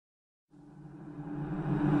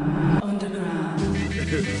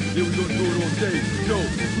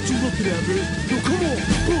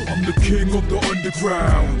king of the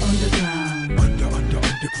underground. Underground.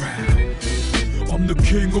 I'm the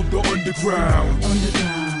king of the underground.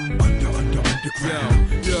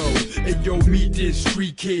 Yo, and yo, meet this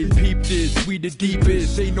street kid, peep this, we the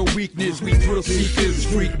deepest, ain't no weakness, we thrill seekers,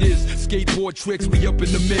 freak this, skateboard tricks, we up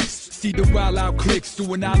in the mix. See the wild out clicks,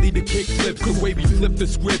 do an alley to kick flips, the way we flip the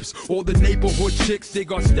scripts. All the neighborhood chicks,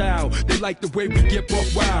 dig our style, they like the way we get buck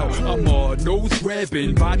wow. I'm nose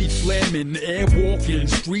grabbing, body slamming, air walking,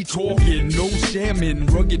 street talking, no shamming,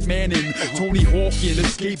 rugged manning, Tony Hawking, a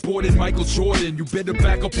skateboarding Michael Jordan. You better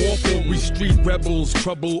back up off them. We street rebels,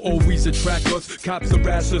 trouble always attract us. Cops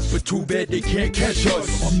harass us, but too bad they can't catch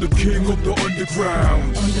us. I'm the king of the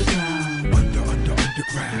underground. Underground.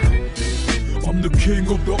 I'm the king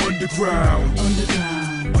of the underground. Underground.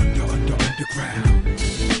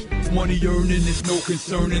 Money earning is no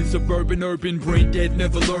concerning. Suburban, urban, brain dead,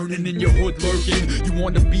 never learning. In your hood lurking. You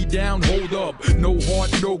wanna be down? Hold up. No heart,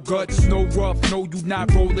 no guts, no rough. No, you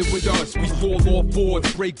not rolling with us. We fall off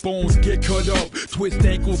boards, break bones, get cut up. Twist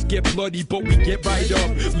ankles, get bloody, but we get right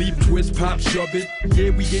up. Leave, twist, pop, shove it.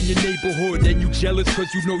 Yeah, we in your neighborhood, and you jealous cause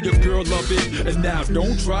you know your girl love it. And now,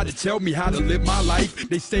 don't try to tell me how to live my life.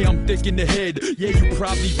 They say I'm thick in the head. Yeah, you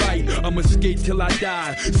probably right. I'ma skate till I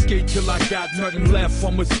die. Skate till I got nothing left.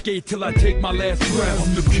 I'ma skate till I take my last breath.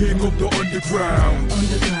 I'm the king of the underground.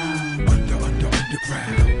 Underground.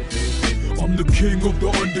 I'm the king of the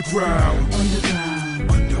underground. Underground.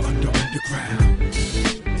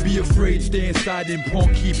 Be afraid, stay inside and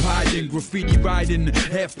punk, keep hiding. Graffiti riding,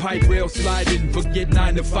 half pipe rail sliding. Forget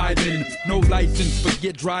 9 to 5-ing, no license,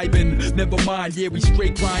 forget driving. Never mind, yeah, we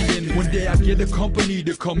straight grinding. One day I get a company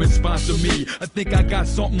to come and sponsor me. I think I got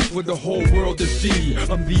something for the whole world to see.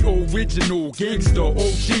 I'm the original gangster,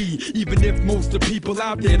 OG. Even if most of the people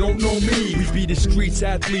out there don't know me. We be the streets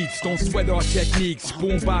athletes, don't sweat our techniques.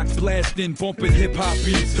 Boombox blasting, bumping hip-hop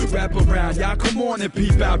beats. Rap around, y'all come on and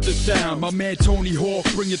peep out the sound. My man Tony Hawk,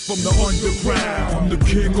 bring it from the underground. I'm the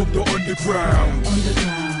king of the underground.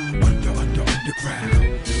 Underground.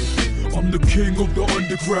 I'm the king of the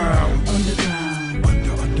underground. Underground.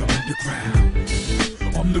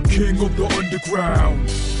 I'm the king of the underground.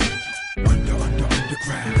 Underground.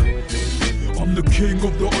 I'm the king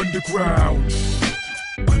of the underground.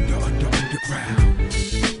 Underground.